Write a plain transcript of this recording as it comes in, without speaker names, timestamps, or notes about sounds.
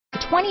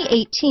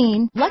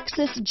2018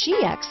 Lexus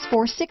GX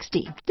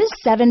 460. This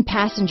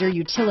 7-passenger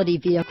utility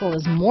vehicle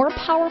is more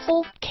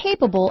powerful,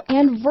 capable,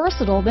 and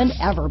versatile than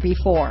ever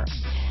before.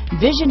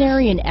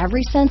 Visionary in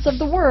every sense of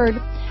the word,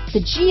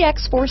 the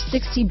GX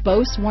 460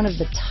 boasts one of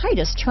the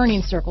tightest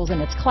turning circles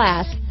in its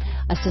class,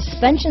 a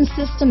suspension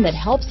system that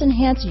helps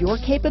enhance your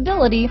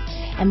capability,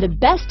 and the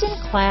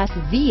best-in-class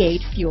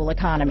V8 fuel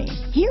economy.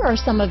 Here are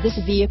some of this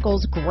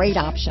vehicle's great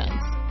options: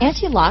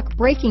 anti-lock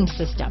braking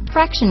system,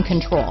 traction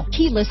control,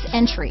 keyless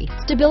entry,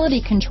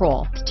 stability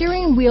control,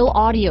 steering wheel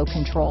audio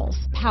controls,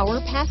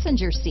 power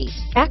passenger seat,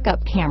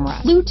 backup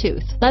camera,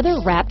 Bluetooth,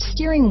 leather-wrapped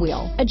steering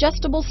wheel,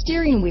 adjustable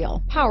steering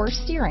wheel, power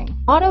steering,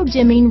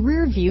 auto-dimming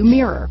rear-view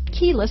mirror,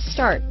 keyless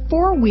start,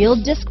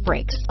 4-wheel disc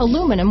brakes,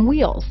 aluminum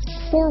wheels,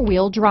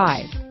 4-wheel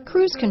drive,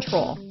 cruise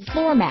control,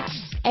 floor mats,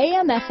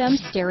 AM/FM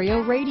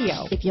stereo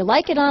radio. If you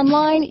like it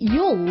online,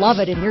 you'll love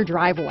it in your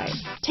driveway.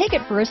 Take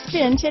it for a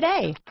spin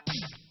today.